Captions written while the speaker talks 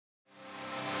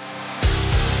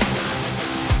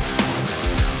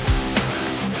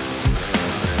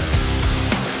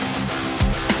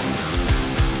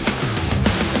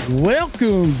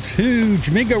Welcome to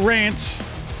Jamingo Rants.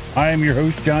 I am your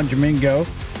host, John Jamingo,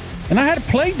 and I had a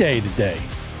play day today.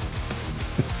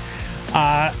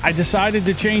 I decided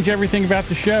to change everything about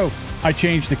the show. I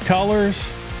changed the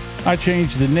colors. I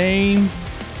changed the name.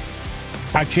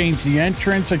 I changed the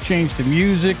entrance. I changed the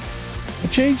music. I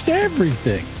changed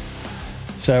everything.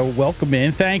 So welcome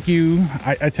in. Thank you.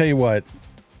 I tell you what,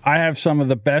 I have some of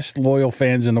the best loyal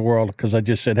fans in the world because I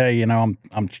just said, hey, I'm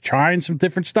trying some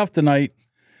different stuff tonight.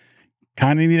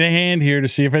 Kind of need a hand here to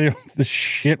see if any of the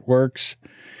shit works.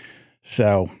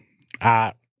 So,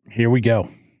 here we go.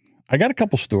 I got a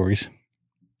couple stories.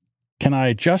 Can I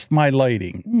adjust my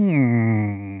lighting?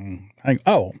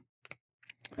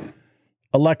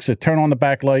 Alexa, turn on the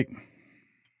backlight.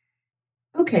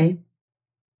 Okay.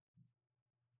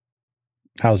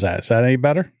 How's that? Is that any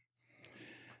better?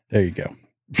 There you go.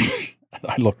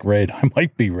 I look red. I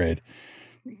might be red.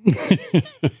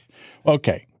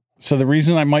 Okay. So the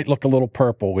reason I might look a little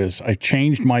purple is I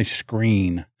changed my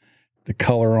screen, the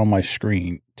color on my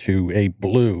screen, to a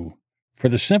blue for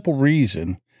the simple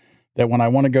reason that when I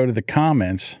want to go to the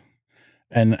comments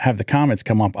and have the comments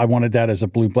come up, I wanted that as a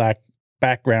blue-black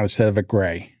background instead of a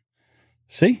gray.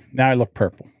 See? Now I look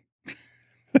purple.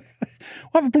 I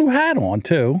have a blue hat on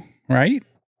too, right?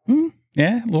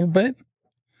 Yeah, a little bit.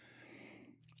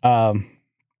 But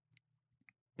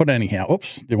anyhow,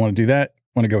 oops, didn't want to do that.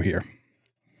 Want to go here.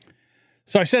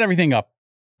 So I set everything up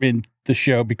in the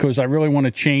show because I really want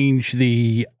to change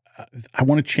the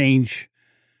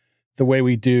way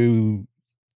we do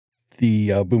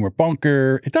the Boomer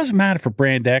Bunker. It doesn't matter for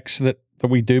Brand X that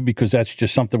we do because that's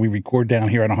just something we record down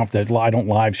here. I don't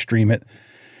live stream it.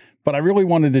 But I really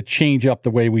wanted to change up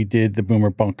the way we did the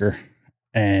Boomer Bunker.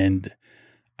 And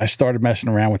I started messing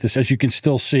around with this. As you can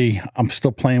still see, I'm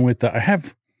still playing with I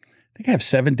think I have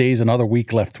 7 days, another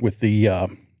week left with the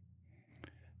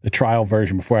trial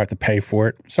version before I have to pay for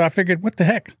it. So I figured, what the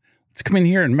heck? Let's come in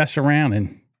here and mess around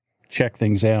and check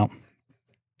things out.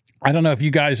 I don't know if you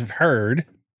guys have heard,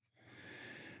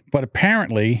 but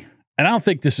apparently, and I don't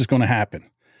think this is going to happen.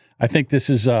 I think this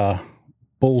is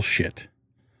bullshit.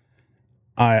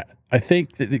 I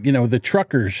think that, the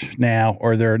truckers now,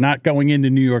 or they're not going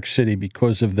into New York City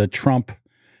because of the Trump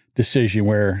decision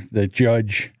where the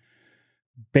judge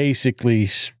basically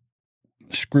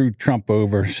screwed Trump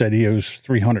over, said he owes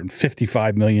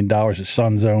 $355 million of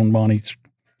son's own money. It's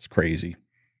crazy.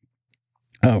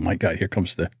 Oh my God, here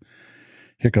comes the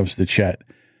chat.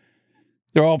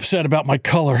 They're all upset about my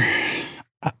color.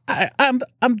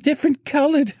 I'm different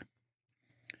colored.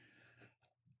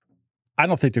 I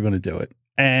don't think they're going to do it.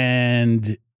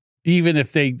 And even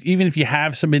if you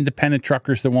have some independent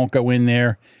truckers that won't go in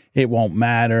there, it won't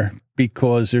matter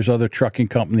because there's other trucking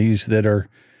companies that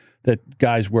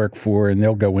guys work for, and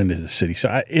they'll go into the city.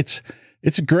 So it's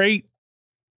a great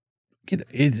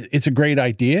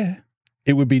idea.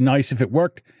 It would be nice if it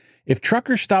worked. If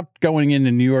truckers stopped going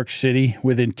into New York City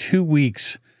within 2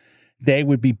 weeks, they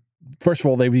would be, first of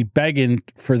all, they'd be begging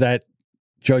for that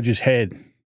judge's head.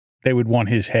 They would want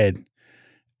his head.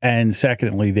 And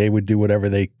secondly, they would do whatever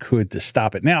they could to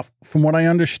stop it. Now, from what I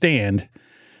understand,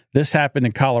 this happened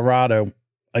in Colorado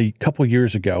a couple of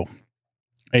years ago.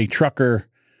 A trucker,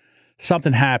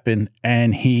 something happened,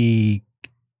 and he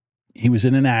was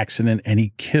in an accident, and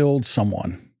he killed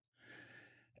someone.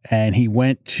 And he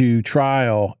went to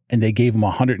trial, and they gave him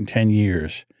 110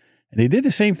 years. And they did the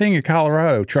same thing in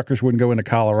Colorado. Truckers wouldn't go into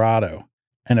Colorado.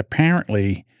 And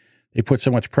apparently, they put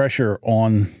so much pressure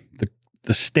on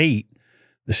the state.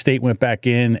 The state went back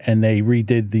in, and they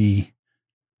redid the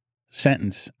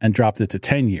sentence and dropped it to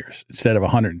 10 years instead of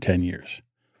 110 years.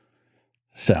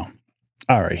 So,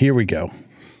 all right, here we go.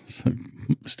 So,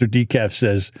 Mr. Decaf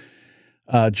says,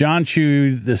 John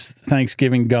chewed this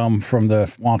Thanksgiving gum from the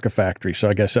Wonka factory, so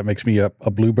I guess that makes me a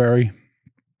blueberry.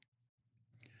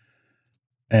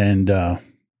 And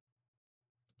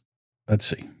let's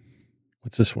see.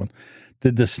 What's this one?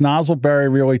 Did the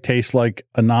snozzleberry really taste like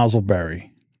a nozzleberry?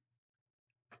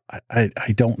 I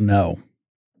don't know.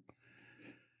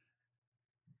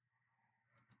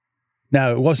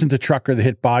 Now, it wasn't the trucker that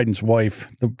hit Biden's wife.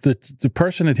 The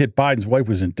person that hit Biden's wife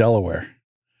was in Delaware.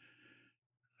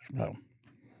 Oh,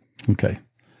 okay.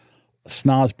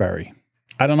 Snozberry.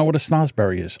 I don't know what a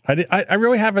snozberry is. I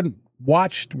really haven't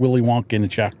watched Willy Wonka and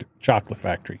the Chocolate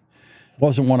Factory. It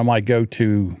wasn't one of my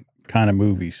go-to kind of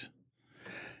movies.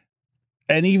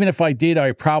 And even if I did,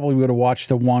 I probably would have watched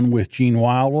the one with Gene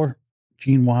Wilder.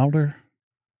 Gene Wilder?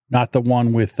 Not the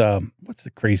one with, what's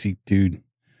the crazy dude?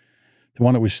 The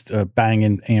one that was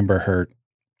banging Amber Heard.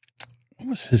 What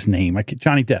was his name?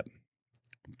 Johnny Depp.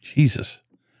 Jesus.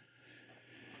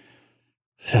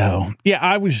 So, yeah,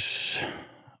 I was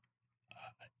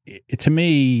to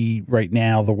me right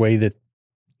now, the way that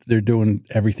they're doing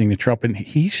everything to Trump, and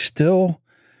he's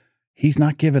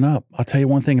not giving up. I'll tell you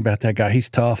one thing about that guy. He's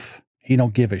tough. He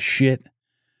don't give a shit.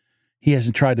 He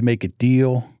hasn't tried to make a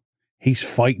deal. He's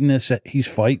fighting this.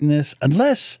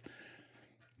 Unless,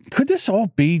 could this all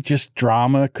be just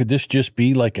drama? Could this just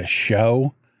be like a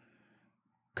show?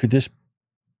 Could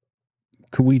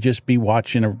we just be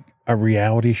watching a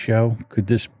reality show?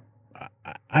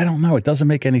 I don't know. It doesn't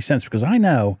make any sense, because I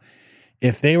know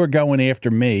if they were going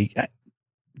after me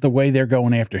the way they're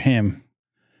going after him,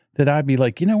 that I'd be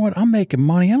like, you know what? I'm making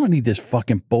money. I don't need this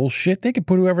fucking bullshit. They can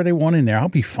put whoever they want in there. I'll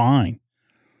be fine.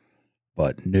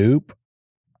 But nope.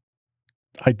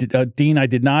 Dean, I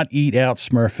did not eat out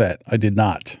Smurfette. I did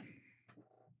not.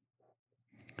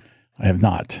 I have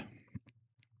not.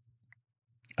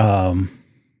 I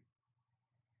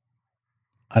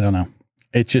don't know.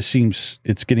 It just seems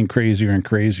it's getting crazier and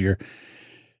crazier.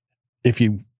 If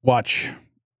you watch,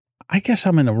 I guess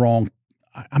I'm in the wrong,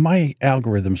 my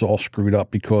algorithm's all screwed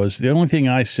up, because the only thing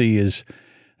I see is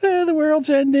the world's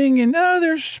ending and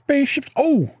there's spaceships.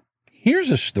 Oh,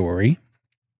 here's a story.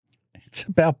 It's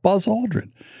about Buzz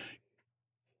Aldrin.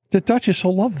 The Duchess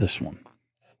will love this one.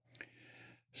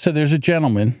 So there's a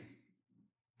gentleman.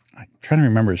 I'm trying to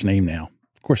remember his name now.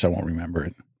 Of course I won't remember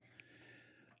it.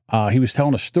 He was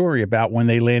telling a story about when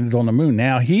they landed on the moon.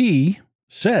 Now he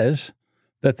says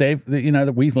that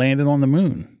that we've landed on the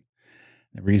moon.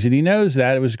 The reason he knows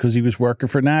that, it was because he was working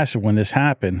for NASA when this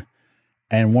happened.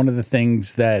 And one of the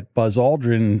things that Buzz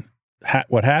Aldrin,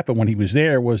 what happened when he was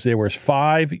there was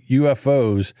 5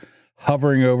 UFOs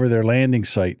hovering over their landing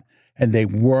site, and they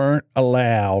weren't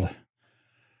allowed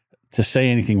to say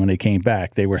anything when they came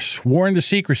back. They were sworn to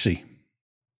secrecy.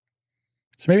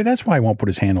 So maybe that's why he won't put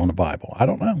his hand on the Bible. I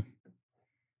don't know.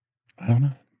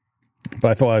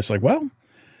 But I was like, well,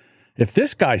 if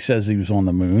this guy says he was on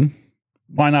the moon,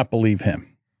 why not believe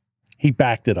him? He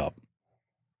backed it up.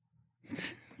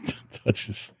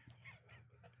 It's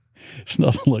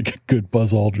nothing like a good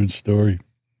Buzz Aldrin story.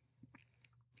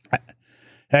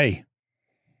 Hey,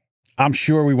 I'm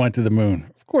sure we went to the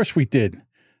moon. Of course we did.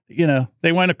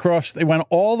 They went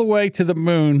all the way to the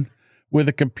moon with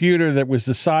a computer that was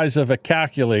the size of a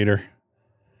calculator,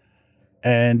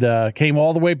 and came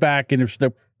all the way back, and there's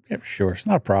sure, it's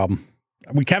not a problem.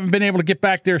 We haven't been able to get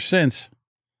back there since.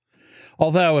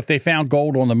 Although if they found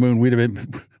gold on the moon, we'd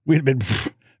have been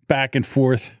back and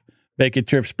forth, making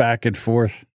trips back and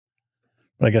forth.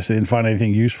 But I guess they didn't find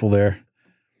anything useful there.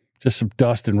 Just some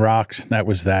dust and rocks. And that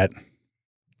was that.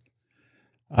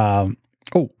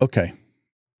 Okay.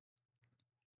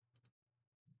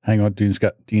 Hang on, Dean's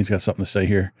got something to say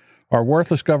here. Our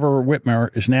worthless Governor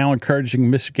Whitmer is now encouraging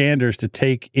Michiganders to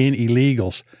take in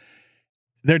illegals.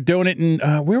 They're doing it in,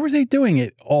 where were they doing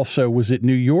it also? Was it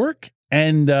New York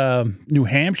and New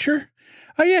Hampshire?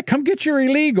 Oh, yeah, come get your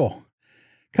illegal.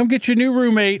 Come get your new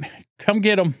roommate. Come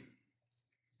get them.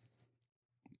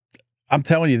 I'm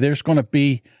telling you, there is going to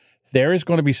be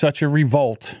such a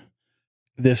revolt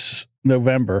this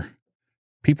November.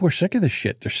 People are sick of this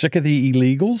shit. They're sick of the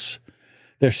illegals.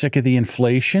 They're sick of the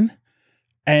inflation.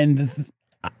 And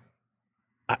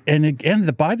again,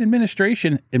 the Biden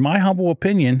administration, in my humble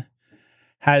opinion,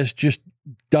 has just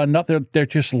done nothing. They're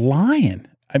just lying.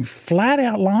 I'm flat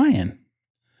out lying.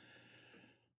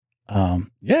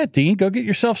 Yeah, Dean, go get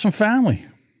yourself some family.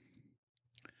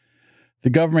 The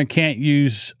government can't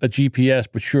use a GPS,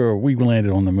 but sure, we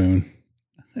landed on the moon.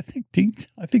 I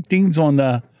think Dean's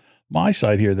on my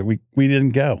side here that we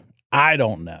didn't go. I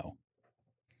don't know.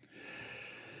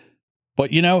 But,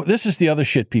 this is the other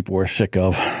shit people are sick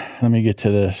of. Let me get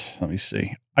to this. Let me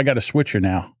see. I got a switcher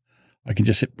now. I can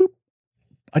just hit boop.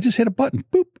 I just hit a button.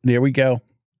 Boop. There we go.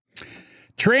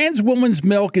 Trans woman's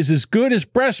milk is as good as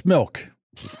breast milk.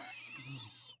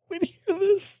 When you hear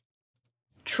this?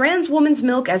 Trans woman's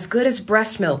milk as good as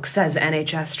breast milk, says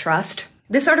NHS Trust.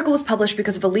 This article was published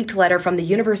because of a leaked letter from the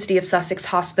University of Sussex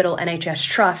Hospital NHS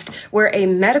Trust, where a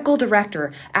medical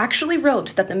director actually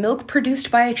wrote that the milk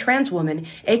produced by a trans woman,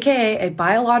 aka a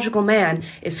biological man,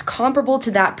 is comparable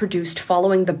to that produced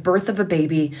following the birth of a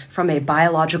baby from a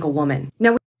biological woman.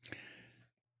 Now,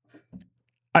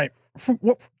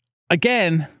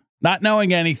 again, not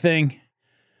knowing anything,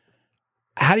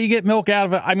 how do you get milk out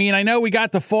of it? I mean, I know we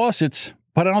got the faucets,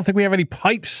 but I don't think we have any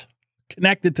pipes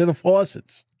connected to the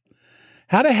faucets.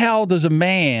 How the hell does a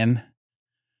man,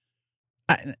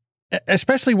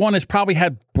 especially one that's probably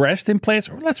had breast implants,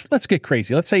 or let's get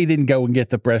crazy. Let's say he didn't go and get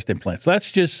the breast implants.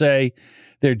 Let's just say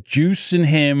they're juicing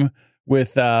him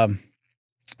with,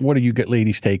 what do you get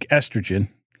ladies take? Estrogen.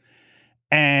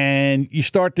 And you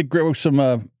start to grow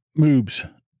some moobs.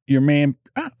 Your man,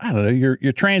 I don't know,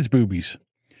 your trans boobies.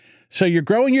 So you're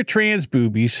growing your trans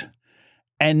boobies,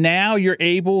 and now you're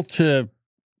able to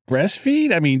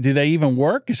breastfeed? I mean, do they even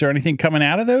work? Is there anything coming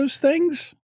out of those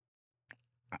things?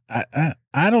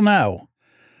 I don't know.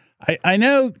 I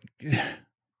know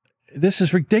this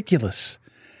is ridiculous.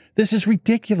 This is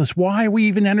ridiculous. Why are we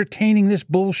even entertaining this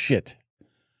bullshit?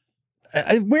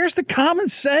 Where's the common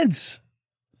sense?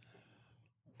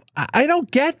 I don't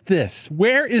get this.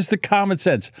 Where is the common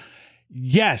sense?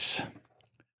 Yes,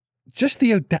 just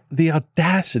the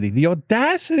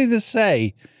audacity to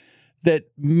say that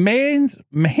man's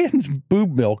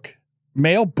boob milk,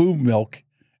 male boob milk,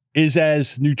 is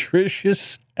as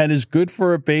nutritious and as good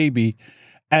for a baby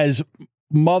as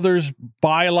mother's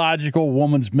biological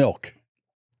woman's milk.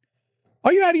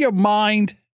 Are you out of your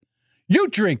mind? You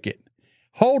drink it.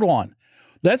 Hold on.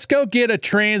 Let's go get a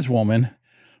trans woman.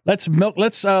 Let's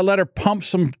let her pump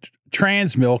some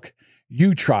trans milk.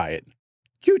 You try it.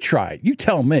 You try it. You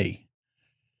tell me.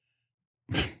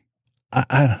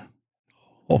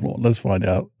 Hold on. Let's find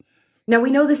out. Now,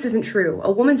 we know this isn't true.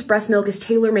 A woman's breast milk is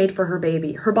tailor-made for her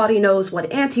baby. Her body knows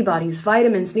what antibodies,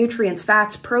 vitamins, nutrients,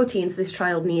 fats, proteins this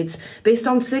child needs based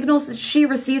on signals that she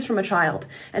receives from a child.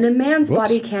 And a man's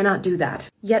body cannot do that.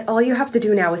 Yet all you have to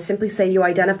do now is simply say you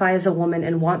identify as a woman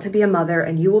and want to be a mother,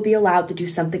 and you will be allowed to do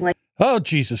something like... Oh,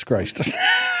 Jesus Christ.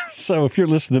 So if you're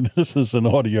listening, this is an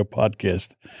audio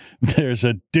podcast. There's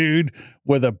a dude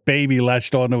with a baby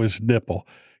latched onto his nipple.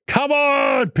 Come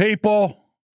on, people.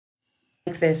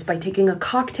 Like this by taking a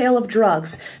cocktail of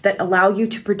drugs that allow you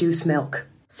to produce milk.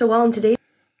 So while in today's...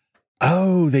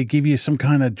 Oh, they give you some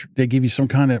kind of,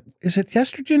 is it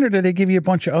estrogen, or do they give you a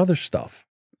bunch of other stuff?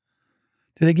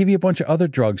 Do they give you a bunch of other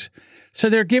drugs? So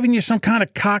they're giving you some kind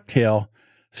of cocktail.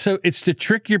 So it's to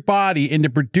trick your body into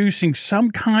producing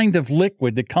some kind of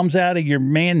liquid that comes out of your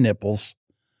man nipples.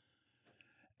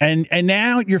 And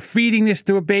now you're feeding this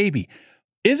to a baby.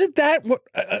 Isn't that what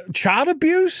child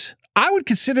abuse? I would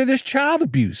consider this child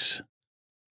abuse.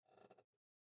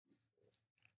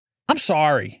 I'm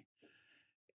sorry.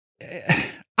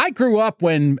 I grew up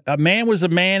when a man was a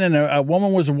man and a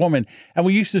woman was a woman. And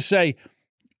we used to say,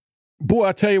 boy,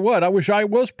 I'll tell you what, I wish I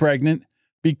was pregnant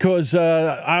because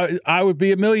I would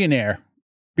be a millionaire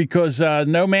because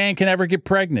no man can ever get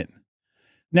pregnant.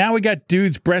 Now we got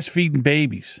dudes breastfeeding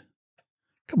babies.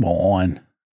 Come on.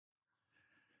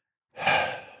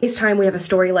 This time we have a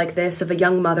story like this of a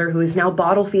young mother who is now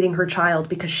bottle feeding her child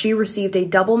because she received a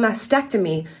double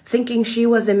mastectomy thinking she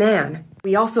was a man.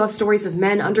 We also have stories of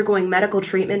men undergoing medical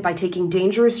treatment by taking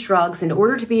dangerous drugs in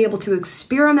order to be able to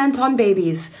experiment on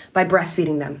babies by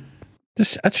breastfeeding them.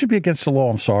 That should be against the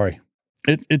law. I'm sorry.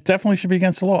 It definitely should be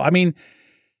against the law. I mean,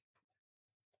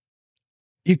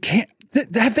 you can't.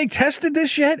 Have they tested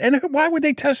this yet? And why would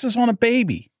they test this on a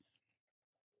baby?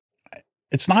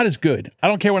 It's not as good. I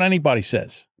don't care what anybody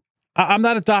says. I'm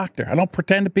not a doctor. I don't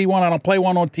pretend to be one. I don't play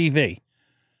one on TV.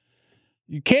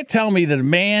 You can't tell me that a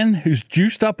man who's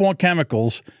juiced up on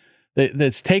chemicals,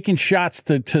 that's taking shots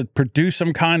to produce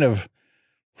some kind of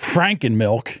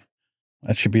Frankenmilk,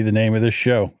 that should be the name of this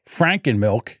show,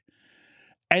 Frankenmilk,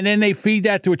 and then they feed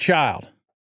that to a child.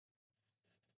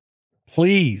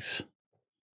 Please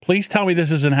tell me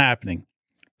this isn't happening.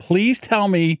 Please tell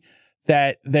me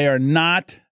that they are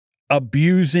not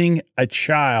abusing a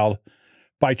child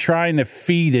by trying to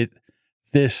feed it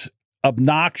this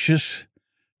obnoxious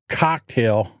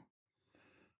cocktail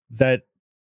that,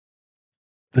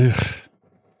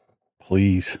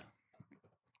 please.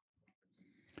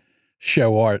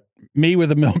 Show art. Me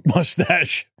with a milk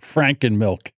mustache,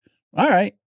 Frankenmilk. All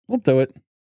right, we'll do it.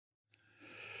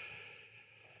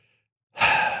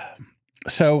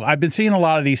 So I've been seeing a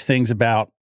lot of these things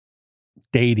about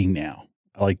dating now.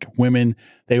 Like women,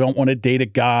 they don't want to date a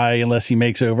guy unless he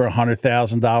makes over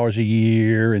 $100,000 a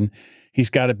year and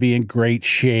he's got to be in great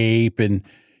shape. And,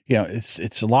 you know,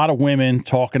 it's a lot of women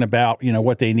talking about, you know,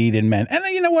 what they need in men. And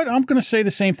you know what? I'm going to say the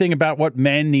same thing about what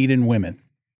men need in women.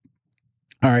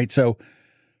 All right. So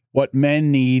what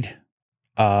men need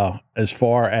as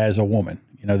far as a woman,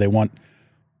 you know, they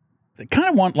kind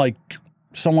of want like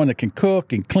someone that can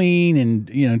cook and clean and,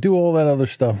 you know, do all that other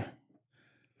stuff.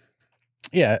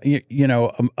 Yeah, you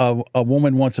know, a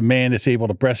woman wants a man that's able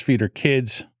to breastfeed her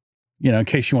kids, you know, in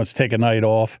case she wants to take a night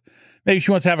off. Maybe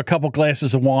she wants to have a couple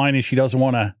glasses of wine and she doesn't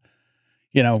want to,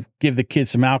 you know, give the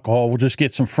kids some alcohol. We'll just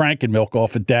get some Frankenmilk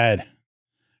off of dad,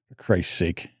 for Christ's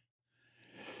sake.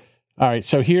 All right,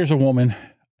 so here's a woman,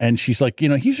 and she's like, you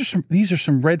know, these are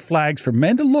some red flags for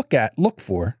men to look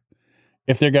for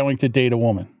if they're going to date a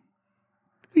woman.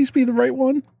 Please be the right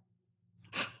one.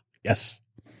 Yes.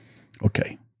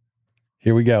 Okay.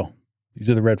 Here we go.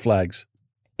 These are the red flags.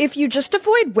 If you just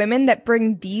avoid women that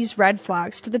bring these red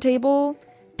flags to the table,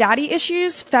 daddy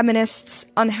issues, feminists,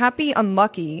 unhappy,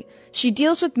 unlucky, she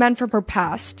deals with men from her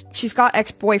past, she's got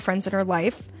ex-boyfriends in her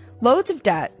life, loads of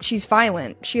debt, she's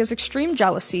violent, she has extreme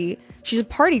jealousy, she's a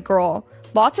party girl,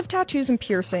 lots of tattoos and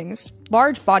piercings,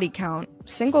 large body count,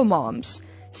 single moms,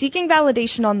 seeking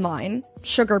validation online,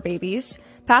 sugar babies,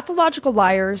 pathological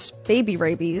liars, baby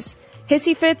rabies,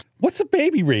 hissy fits. What's a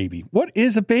baby rabies? What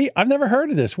is a baby? I've never heard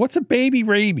of this. What's a baby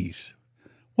rabies?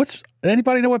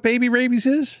 Anybody know what baby rabies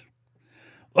is?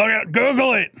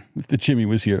 Google it. If the Jimmy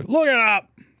was here, look it up.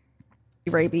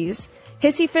 Rabies,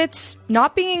 hissy fits,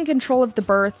 not being in control of the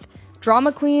birth,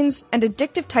 drama queens, and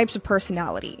addictive types of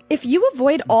personality. If you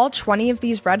avoid all 20 of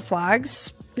these red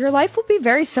flags, your life will be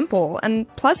very simple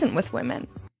and pleasant with women.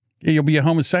 Yeah, you'll be a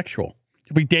homosexual.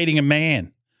 You'll be dating a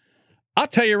man. I'll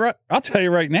tell you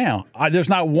right now, there's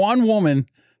not one woman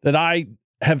that I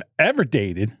have ever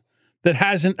dated that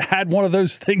hasn't had one of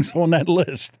those things on that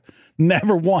list.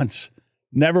 Never once.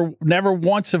 Never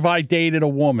once have I dated a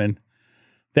woman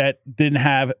that didn't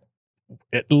have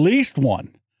at least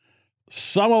one.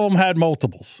 Some of them had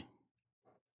multiples.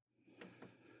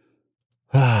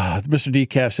 Mr.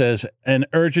 Decaf says, an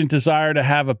urgent desire to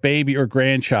have a baby or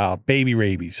grandchild. Baby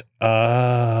rabies.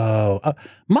 My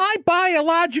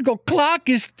biological clock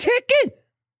is ticking.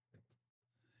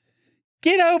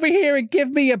 Get over here and give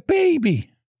me a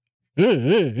baby. I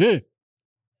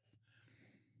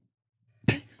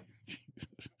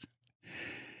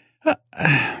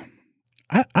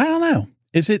don't know.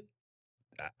 Is it?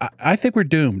 I think we're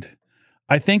doomed.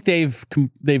 I think they've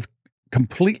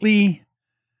completely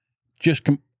just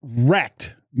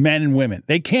wrecked men and women.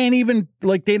 They can't even,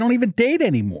 they don't even date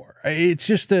anymore. It's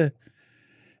just they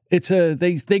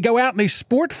go out and they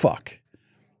sport fuck,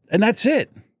 and that's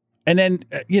it. And then,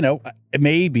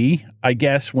 maybe, I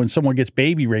guess, when someone gets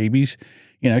baby rabies,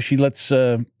 she lets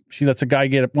a guy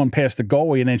get one past the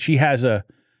goalie, and then she has a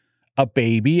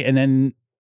baby, and then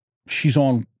she's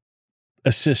on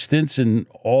assistance and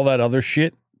all that other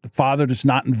shit. The father is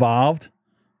not involved.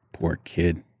 Poor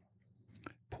kid.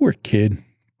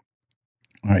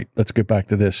 All right, let's get back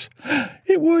to this.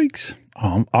 It works.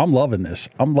 I'm loving this.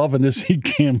 I'm loving this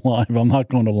Cam Live. I'm not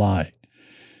going to lie.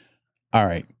 All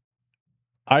right.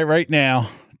 Right now,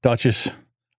 Duchess,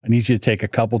 I need you to take a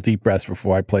couple deep breaths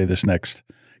before I play this next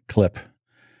clip,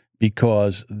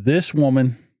 because this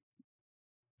woman,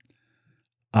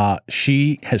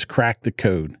 she has cracked the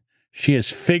code. She has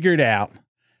figured out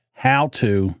how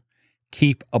to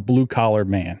keep a blue-collar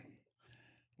man.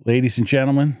 Ladies and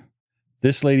gentlemen,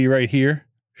 this lady right here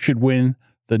should win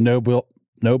the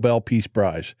Nobel Peace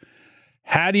Prize.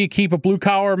 How do you keep a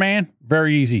blue-collar man?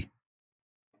 Very easy.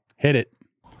 Hit it.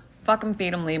 Fuck him,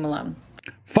 feed him, leave him alone.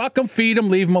 Fuck him, feed him,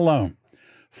 leave him alone.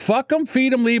 Fuck him,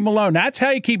 feed him, leave him alone. That's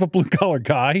how you keep a blue-collar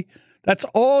guy. That's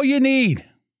all you need.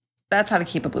 That's how to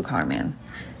keep a blue-collar man.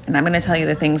 And I'm going to tell you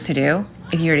the things to do,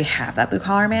 if you already have that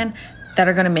blue-collar man, that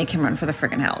are going to make him run for the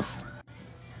friggin' hills.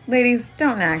 Ladies,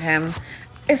 don't nag him.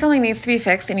 If something needs to be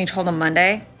fixed and you told him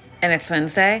Monday and it's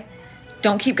Wednesday,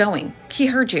 don't keep going. He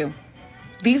heard you.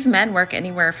 These men work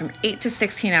anywhere from 8 to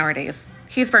 16-hour days.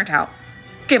 He's burnt out.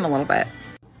 Give him a little bit.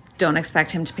 Don't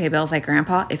expect him to pay bills like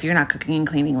grandpa if you're not cooking and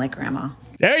cleaning like grandma.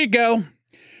 There you go.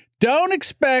 Don't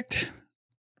expect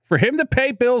for him to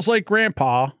pay bills like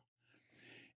grandpa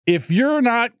if you're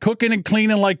not cooking and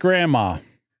cleaning like grandma.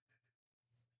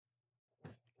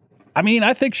 I mean,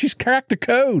 I think she's cracked the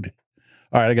code.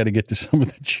 All right, I got to get to some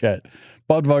of the chat.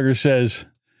 Budweiser says,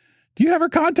 do you have her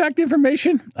contact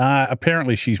information?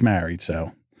 Apparently she's married,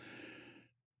 so.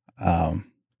 Mr.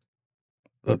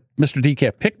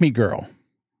 Decaf, pick me girl.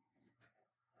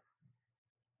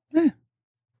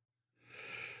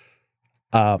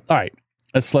 All right,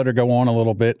 let's let her go on a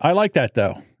little bit. I like that,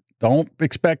 though. Don't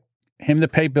expect him to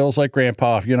pay bills like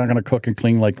grandpa if you're not going to cook and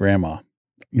clean like grandma.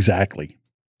 Exactly.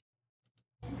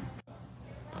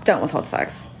 Don't withhold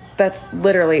sex. That's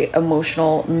literally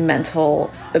emotional, mental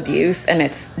abuse, and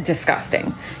it's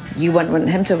disgusting. You wouldn't want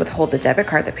him to withhold the debit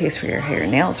card that pays for your hair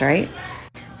and nails, right?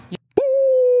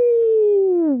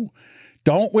 Boo!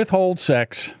 Don't withhold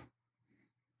sex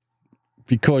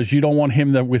because you don't want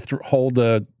him to withhold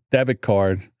the debit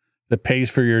card that pays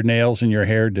for your nails and your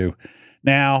hairdo.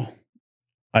 Now,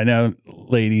 I know,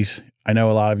 ladies, I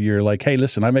know a lot of you are like, hey,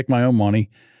 listen, I make my own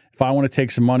money. If I want to take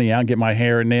some money out and get my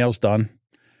hair and nails done,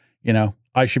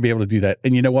 I should be able to do that.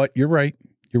 And you know what? You're right.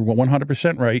 You're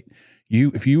 100% right.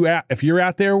 If you're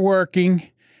out there working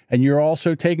and you're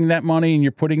also taking that money and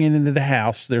you're putting it into the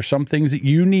house, there's some things that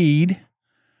you need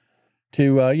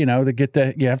to, you have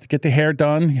to get the hair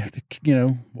done. You have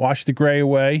to, wash the gray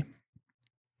away.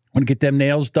 Want to get them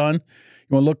nails done?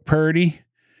 You want to look pretty?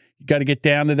 You got to get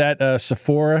down to that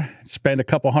Sephora, spend a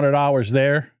couple $100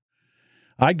 there.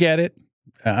 I get it.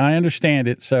 I understand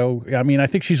it. So, I mean, I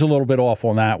think she's a little bit off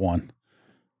on that one.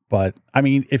 But, I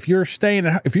mean, if you're a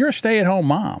stay-at-home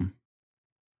mom,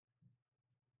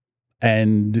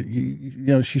 and, you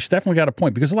know, she's definitely got a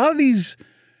point. Because a lot of these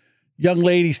young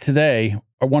ladies today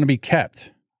want to be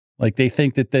kept. Like, they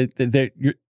think that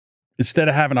you're, instead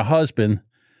of having a husband,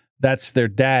 that's their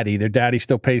daddy. Their daddy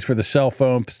still pays for the cell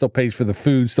phone, still pays for the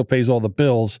food, still pays all the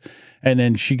bills. And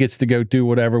then she gets to go do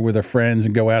whatever with her friends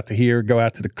and go out to here, go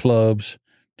out to the clubs.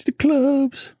 To the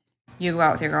clubs. You go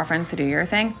out with your girlfriends to do your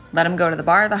thing. Let him go to the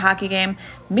bar, the hockey game.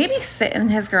 Maybe sit in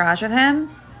his garage with him,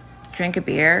 drink a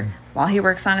beer while he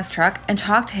works on his truck, and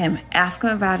talk to him. Ask him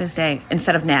about his day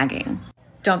instead of nagging.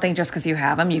 Don't think just because you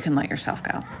have him, you can let yourself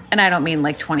go. And I don't mean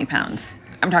like 20 pounds.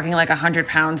 I'm talking like 100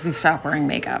 pounds, you stop wearing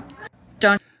makeup.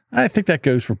 I think that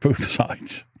goes for both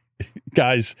sides.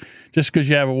 Guys, just because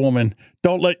you have a woman,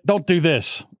 don't do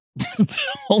this.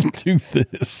 Don't do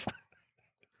this.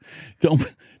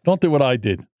 Don't do what I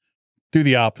did. Do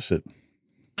the opposite.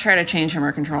 Try to change him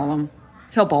or control him.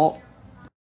 He'll bolt.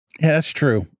 Yeah, that's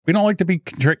true. We don't like to be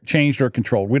changed or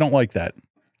controlled. We don't like that.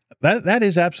 That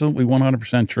is absolutely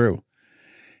 100% true.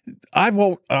 I've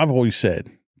always said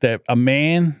that a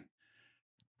man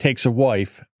takes a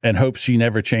wife and hopes she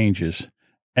never changes.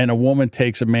 And a woman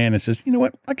takes a man and says, you know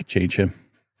what? I could change him.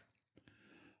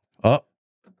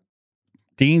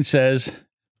 Dean says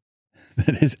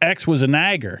that his ex was a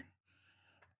nagger.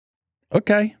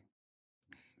 Okay.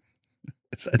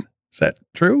 Is that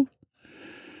true?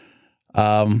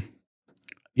 You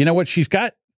know what? She's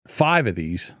got 5 of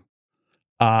these.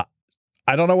 I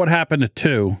don't know what happened to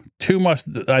 2. 2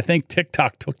 I think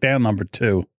TikTok took down number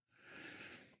 2.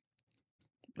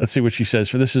 Let's see what she says.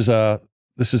 This is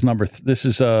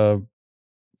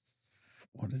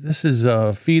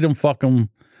Feed 'em, Fuck 'em,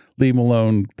 Leave 'em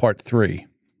Alone, Part 3.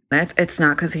 It's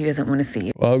not because he doesn't want to see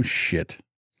you. Oh, shit.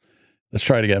 Let's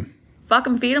try it again. Fuck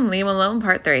him, feed him, leave him alone,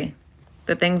 Part 3.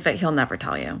 The things that he'll never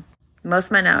tell you. Most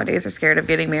men nowadays are scared of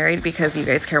getting married because you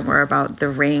guys care more about the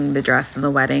ring, the dress, and the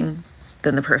wedding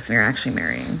than the person you're actually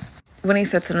marrying. When he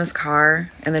sits in his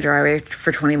car in the driveway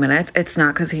for 20 minutes, it's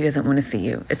not because he doesn't want to see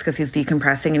you. It's because he's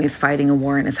decompressing and he's fighting a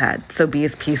war in his head. So be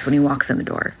his peace when he walks in the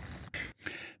door.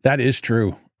 That is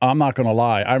true. I'm not going to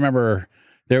lie. I remember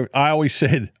I always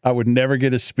said I would never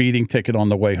get a speeding ticket on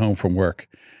the way home from work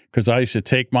because I used to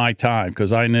take my time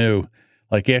because I knew,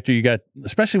 like, after you got,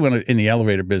 especially when in the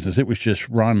elevator business, it was just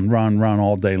run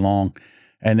all day long.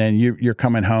 And then you're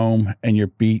coming home and you're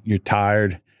beat, you're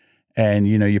tired. And,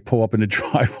 you know, you pull up in the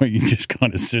driveway, you just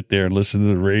kind of sit there and listen to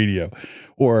the radio.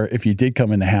 Or if you did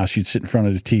come in the house, you'd sit in front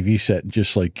of the TV set and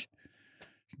just like,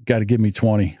 got to give me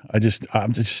 20. I'm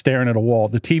just staring at a wall.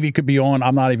 The TV could be on.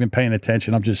 I'm not even paying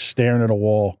attention. I'm just staring at a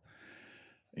wall.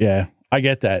 Yeah, I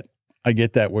get that.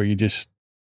 Where you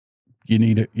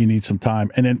need some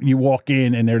time. And then you walk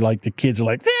in and they're like, the kids are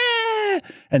like, ah!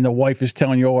 And the wife is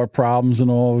telling you all her problems and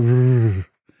all.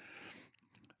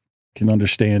 Can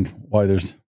understand why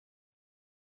there's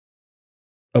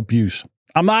abuse.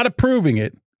 I'm not approving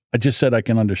it. I just said I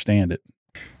can understand it.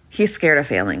 He's scared of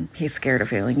failing. He's scared of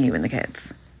failing you and the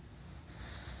kids.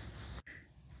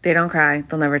 They don't cry.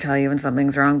 They'll never tell you when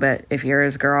something's wrong. But if you're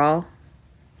his girl,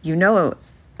 you know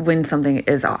when something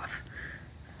is off.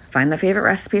 Find the favorite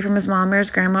recipe from his mom or his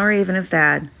grandma or even his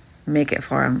dad. Make it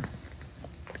for him.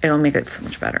 It'll make it so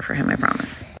much better for him, I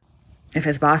promise. If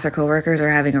his boss or coworkers are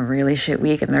having a really shit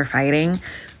week and they're fighting,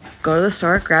 go to the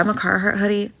store, grab a Carhartt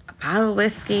hoodie, a bottle of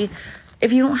whiskey.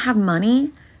 If you don't have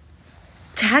money,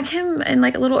 tag him in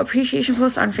like a little appreciation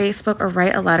post on Facebook or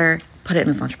write a letter, put it in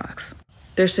his lunchbox.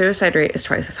 Their suicide rate is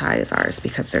twice as high as ours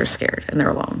because they're scared and they're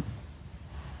alone.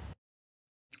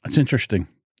 That's interesting.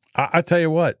 I tell you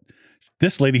what,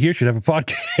 this lady here should have a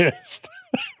podcast.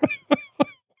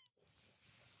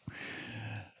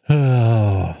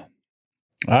 Oh.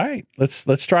 All right,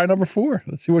 let's try number 4.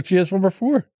 Let's see what she has for number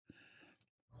 4.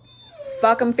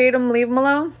 Fuck 'em, feed 'em, leave 'em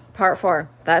alone, Part 4.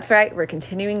 That's right, we're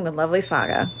continuing the lovely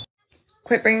saga.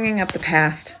 Quit bringing up the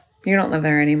past. You don't live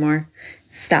there anymore.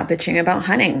 Stop bitching about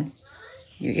hunting.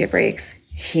 You get breaks.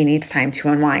 He needs time to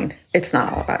unwind. It's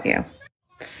not all about you.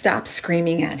 Stop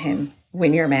screaming at him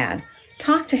when you're mad.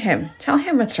 Talk to him. Tell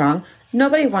him what's wrong.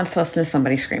 Nobody wants to listen to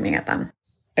somebody screaming at them,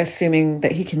 assuming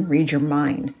that he can read your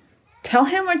mind. Tell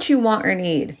him what you want or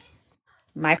need.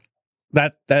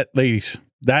 That ladies,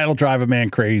 that'll drive a man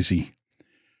crazy.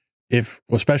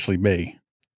 Especially me.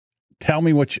 Tell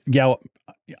me what yell.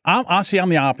 I'm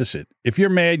the opposite. If you're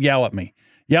mad, yell at me.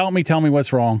 Yell at me. Tell me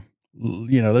what's wrong.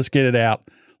 You know, let's get it out.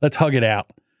 Let's hug it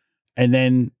out. And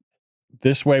then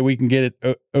This way we can get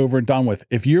it over and done with.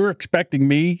 If you're expecting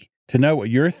me to know what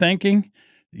you're thinking,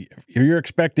 if you're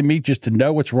expecting me just to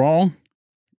know what's wrong,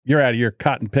 you're out of your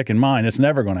cotton picking mind. It's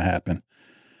never going to happen.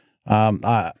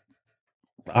 I'll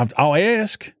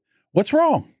ask, what's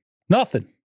wrong? Nothing.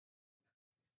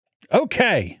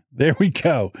 Okay, there we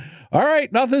go. All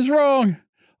right, nothing's wrong.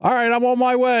 All right, I'm on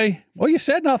my way. Well, you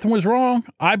said nothing was wrong.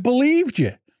 I believed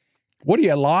you. What are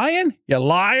you, lying? You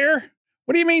liar?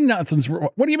 What do you mean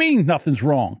nothing's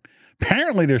wrong?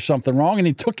 Apparently there's something wrong, and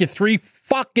it took you 3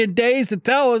 fucking days to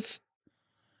tell us.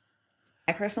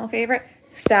 My personal favorite,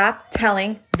 stop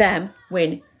telling them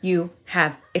when you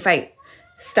have a fight.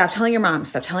 Stop telling your mom,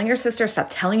 stop telling your sister, stop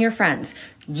telling your friends.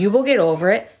 You will get over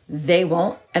it. They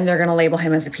won't, and they're going to label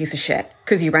him as a piece of shit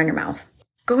because you ran your mouth.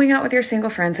 Going out with your single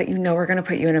friends that you know are going to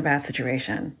put you in a bad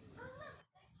situation.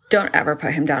 Don't ever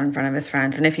put him down in front of his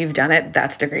friends. And if you've done it,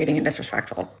 that's degrading and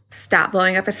disrespectful. Stop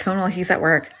blowing up his phone while he's at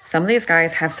work. Some of these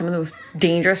guys have some of the most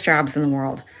dangerous jobs in the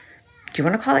world. Do you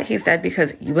want to call it he's dead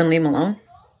because you wouldn't leave him alone?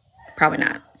 Probably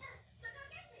not.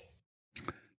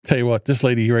 Tell you what, this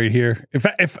lady right here,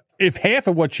 if half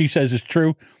of what she says is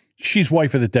true, she's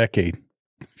wife of the decade.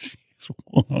 She's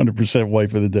 100%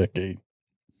 wife of the decade.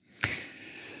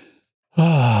 You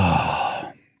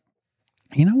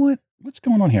know what? What's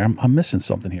going on here? I'm missing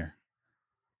something here.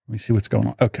 Let me see what's going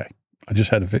on. Okay. I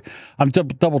just had to I'm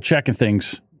double checking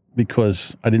things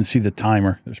because I didn't see the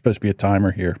timer. There's supposed to be a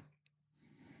timer here.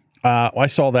 I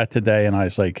saw that today and I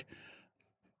was like,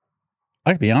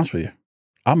 I can be honest with you.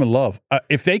 I'm in love.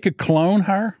 If they could clone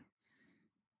her,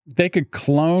 they could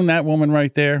clone that woman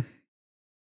right there.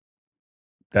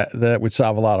 That would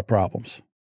solve a lot of problems.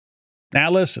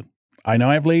 Now, listen, I know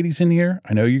I have ladies in here.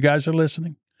 I know you guys are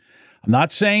listening. I'm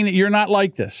not saying that you're not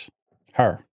like this,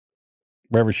 her,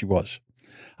 wherever she was.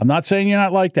 I'm not saying you're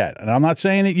not like that. And I'm not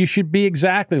saying that you should be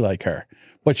exactly like her,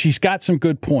 but she's got some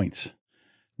good points.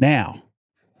 Now,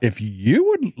 if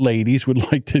you ladies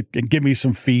would like to give me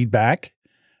some feedback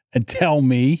and tell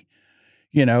me,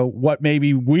 what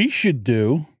maybe we should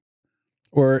do,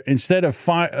 or instead of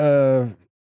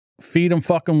feed them,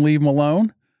 fuck them, leave them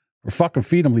alone, or fucking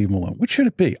feed them, leave them alone. What should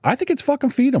it be? I think it's fucking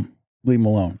feed them, leave them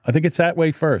alone. I think it's that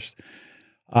way first.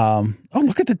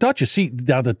 Look at the Duchess. See,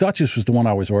 now the Duchess was the one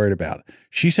I was worried about.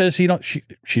 She says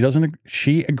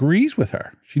she agrees with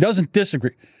her. She doesn't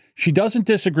disagree. She doesn't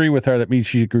disagree with her. That means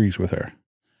she agrees with her.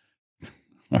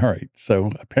 All right.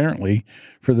 So apparently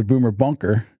for the Boomer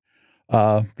Bunker,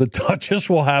 the Duchess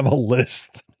will have a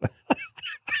list.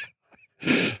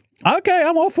 Okay,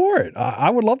 I'm all for it.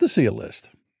 I would love to see a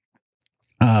list.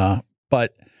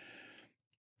 But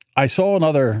I saw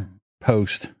another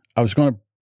post. I was going to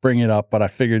bring it up, but I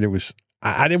figured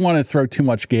I didn't want to throw too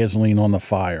much gasoline on the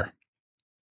fire.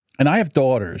 And I have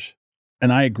daughters,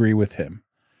 and I agree with him.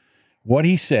 What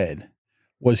he said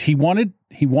was he wanted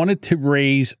to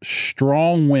raise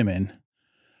strong women,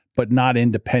 but not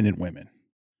independent women.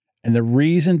 And the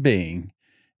reason being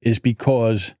is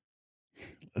because,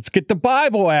 let's get the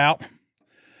Bible out.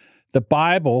 The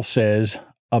Bible says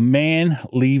a man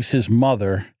leaves his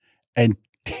mother and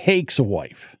takes a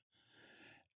wife.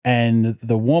 And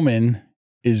the woman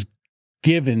is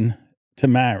given to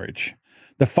marriage.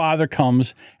 The father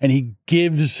comes and he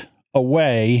gives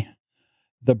away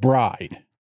the bride.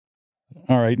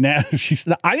 All right, now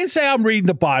I didn't say I'm reading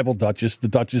the Bible, Duchess. The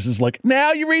Duchess is like,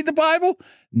 now you read the Bible?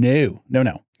 No.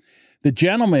 The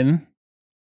gentleman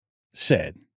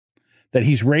said that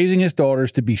he's raising his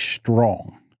daughters to be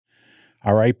strong,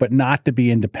 all right, but not to be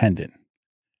independent.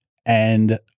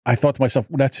 And I thought to myself,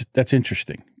 well, that's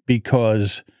interesting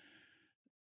because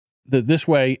this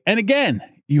way, and again,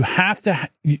 you have to,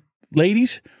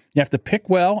 ladies, you have to pick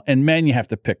well, and men, you have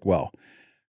to pick well.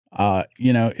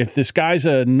 If this guy's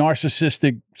a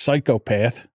narcissistic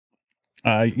psychopath,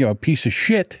 a piece of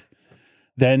shit,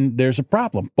 then there's a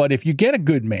problem. But if you get a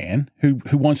good man who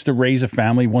wants to raise a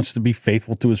family, wants to be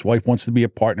faithful to his wife, wants to be a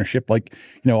partnership, like,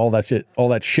 all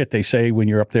that shit they say when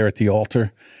you're up there at the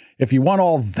altar. If you want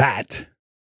all that,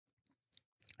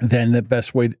 then the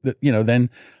best way, then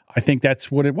I think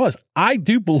that's what it was. I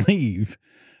do believe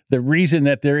the reason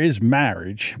that there is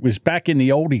marriage was back in the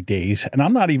oldie days, and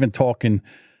I'm not even talking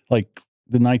like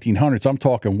the 1900s. I'm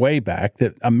talking way back,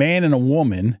 that a man and a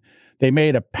woman, they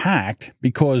made a pact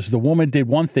because the woman did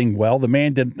one thing well, the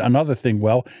man did another thing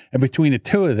well, and between the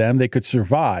two of them, they could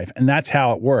survive. And that's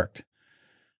how it worked.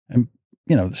 And,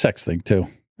 the sex thing too.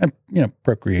 And,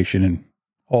 procreation and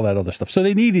all that other stuff. So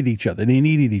they needed each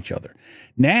other.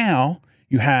 Now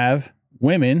you have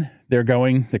women, they're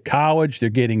going to college, they're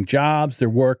getting jobs, they're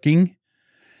working,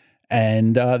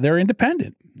 and they're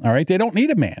independent. All right. They don't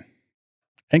need a man.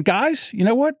 And guys, you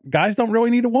know what? Guys don't really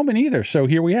need a woman either. So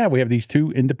here we have these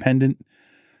two independent,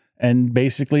 and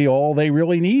basically all they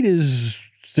really need is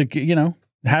to, you know,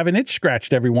 have an itch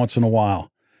scratched every once in a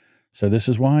while. So this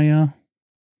is why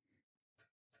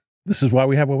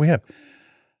we have what we have.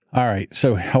 All right.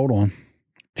 So hold on.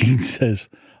 Dean says,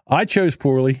 I chose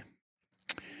poorly.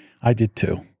 I did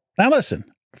too. Now listen,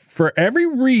 for every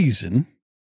reason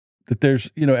that there's,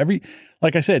 you know,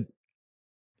 like I said,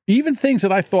 even things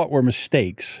that I thought were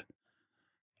mistakes,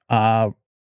 there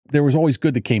was always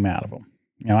good that came out of them.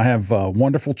 You know, I have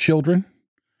wonderful children.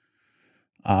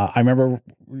 I remember,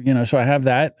 you know, so I have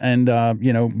that. And,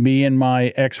 you know, me and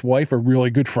my ex-wife are really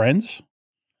good friends.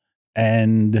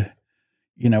 And,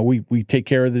 you know, we take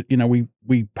care of you know, we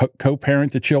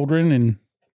co-parent the children, and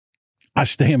I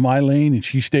stay in my lane and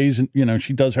she stays in, you know,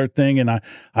 she does her thing, and I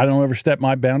don't overstep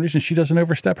my boundaries and she doesn't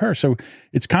overstep her. So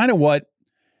it's kind of what,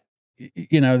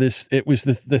 you know, it was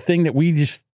the thing that we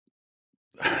just,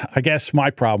 I guess my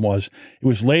problem was, it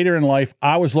was later in life.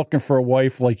 I was looking for a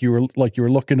wife like you were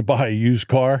looking to buy a used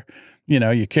car. You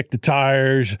know, you kick the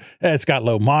tires, it's got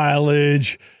low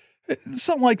mileage,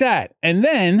 something like that. And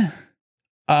then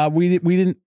we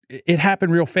didn't, it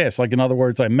happened real fast. Like, in other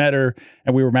words, I met her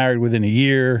and we were married within a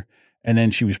year, and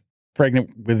then she was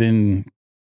pregnant within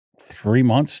 2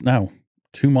 months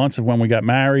of when we got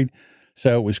married.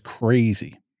 So it was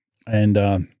crazy.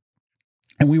 And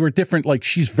we were different. Like,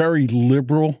 she's very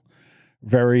liberal,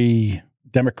 very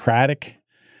democratic,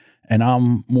 and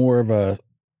I'm more of a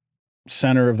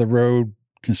center of the road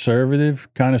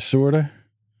conservative, kind of, sort of.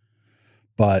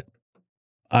 But,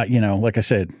 you know, like I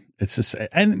said, it's just,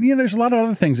 and, you know, there's a lot of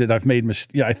other things that I've made,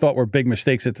 I thought were big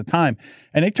mistakes at the time,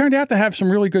 and they turned out to have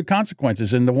some really good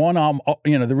consequences. And the one,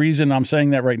 you know, the reason I'm saying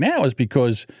that right now is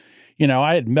because, you know,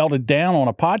 I had melted down on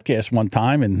a podcast one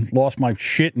time and lost my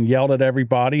shit and yelled at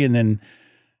everybody. And then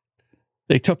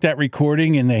they took that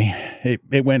recording and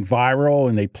it went viral,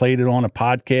 and they played it on a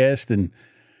podcast, and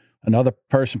another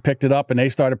person picked it up and they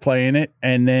started playing it.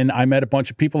 And then I met a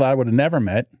bunch of people that I would have never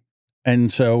met.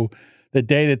 And so the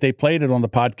day that they played it on the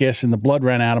podcast, and the blood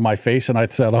ran out of my face, and I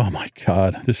said, oh my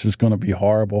God, this is going to be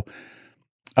horrible.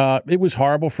 It was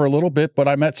horrible for a little bit, but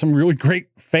I met some really great,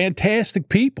 fantastic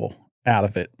people out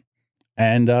of it.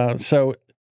 And so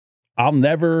I'll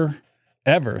never,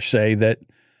 ever say that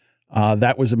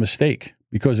that was a mistake,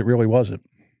 because it really wasn't.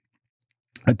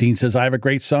 Dean says, I have a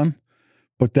great son,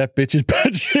 but that bitch is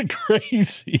batshit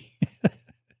crazy.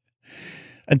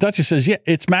 And Duchess says, yeah,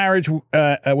 it's marriage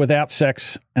without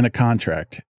sex and a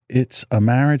contract. It's a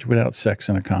marriage without sex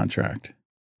and a contract.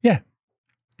 Yeah,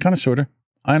 kind of, sort of.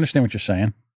 I understand what you're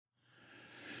saying.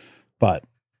 But,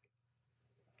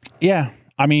 yeah,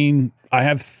 I mean, I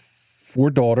have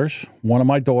 4 daughters. One of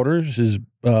my daughters is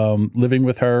living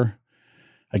with her,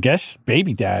 I guess,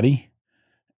 baby daddy.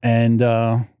 And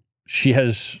she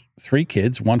has 3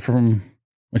 kids, one from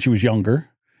when she was younger,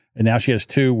 and now she has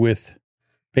 2 with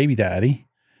baby daddy.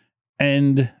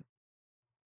 And,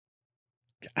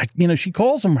 you know, she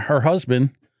calls him her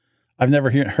husband. I've never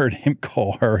heard him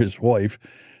call her his wife.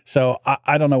 So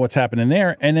I don't know what's happening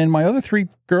there. And then my other 3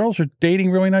 girls are dating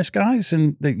really nice guys,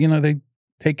 and they, you know, they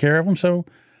take care of them. So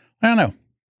I don't know.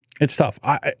 It's tough.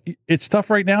 It's tough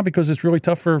right now because it's really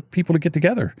tough for people to get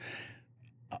together.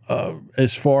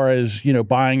 As far as, you know,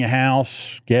 buying a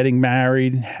house, getting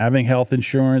married, having health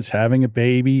insurance, having a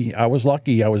baby. I was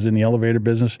lucky. I was in the elevator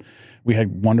business. We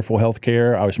had wonderful health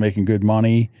care. I was making good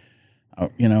money.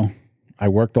 You know, I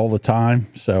worked all the time.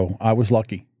 So I was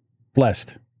lucky,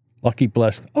 blessed, lucky,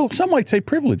 blessed. Oh, some might say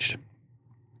privileged.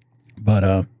 But,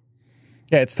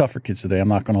 yeah, it's tough for kids today. I'm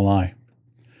not going to lie.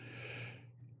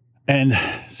 And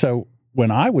so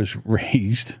when I was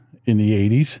raised in the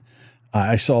 80s,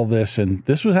 I saw this, and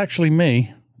this was actually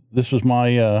me. This was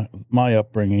my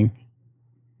upbringing.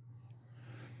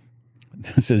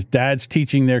 It says, dads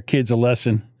teaching their kids a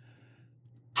lesson.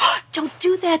 Don't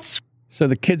do that. So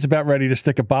the kid's about ready to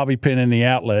stick a bobby pin in the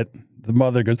outlet. The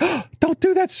mother goes, don't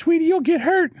do that, sweetie. You'll get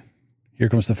hurt. Here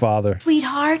comes the father.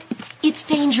 Sweetheart, it's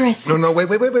dangerous. No, wait.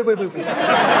 Well,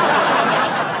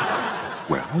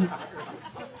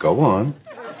 go on.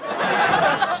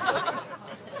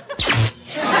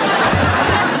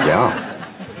 Yeah.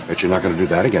 Bet you're not going to do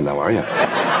that again, though, are you?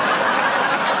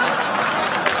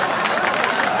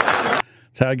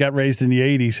 That's how I got raised in the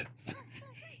 80s.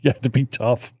 You had to be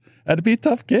tough. I had to be a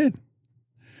tough kid.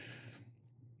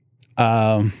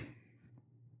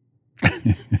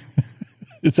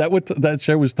 Is that what that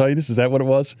show was, Titus? Is that what it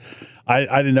was? I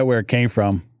didn't know where it came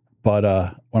from.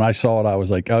 But when I saw it, I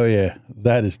was like, oh, yeah,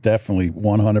 that is definitely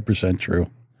 100% true.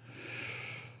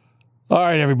 All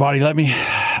right, everybody, let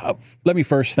me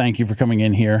first thank you for coming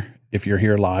in here if you're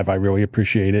here live. I really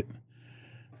appreciate it.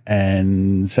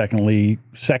 And secondly,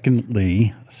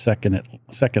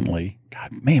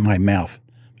 God, man, my mouth.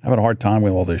 I'm having a hard time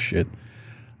with all this shit.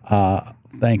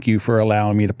 Thank you for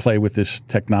allowing me to play with this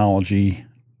technology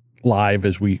live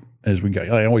as we go.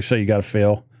 I always say you got to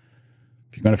fail.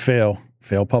 If you're going to fail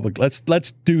public.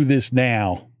 Let's do this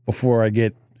now before I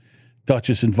get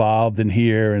Duchess involved in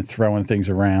here and throwing things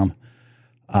around.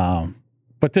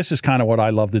 But this is kind of what I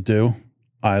love to do.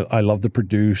 I love to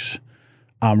produce.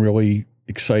 I'm really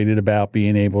excited about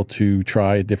being able to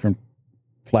try a different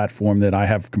platform that I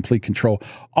have complete control.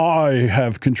 I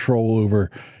have control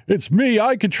over. It's me.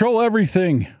 I control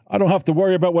everything. I don't have to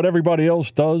worry about what everybody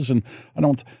else does. And I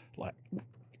don't, like,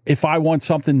 if I want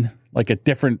something like a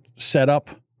different setup,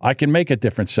 I can make a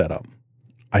different setup.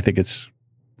 I think it's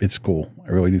cool. I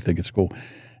really do think it's cool.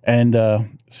 And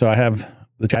so I have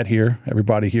the chat here.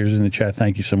 Everybody here is in the chat.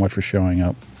 Thank you so much for showing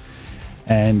up.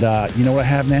 And you know what I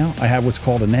have now? I have what's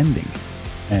called an ending.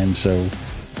 And so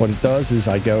what it does is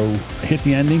I hit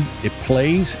the ending, it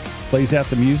plays out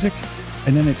the music,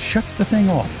 and then it shuts the thing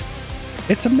off.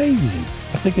 It's amazing.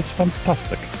 I think it's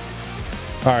fantastic.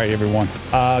 All right, everyone.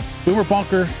 Boomer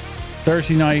Bunker,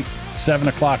 Thursday night, 7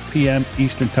 o'clock p.m.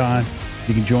 Eastern Time.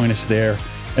 You can join us there.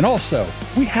 And also,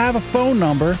 we have a phone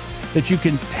number that you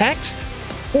can text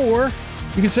or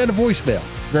you can send a voicemail.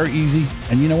 Very easy.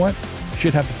 And you know what? I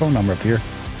should have the phone number up here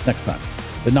next time.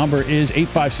 The number is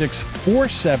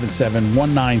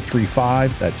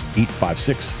 856-477-1935. That's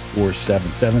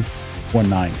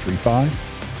 856-477-1935.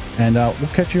 And we'll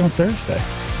catch you on Thursday.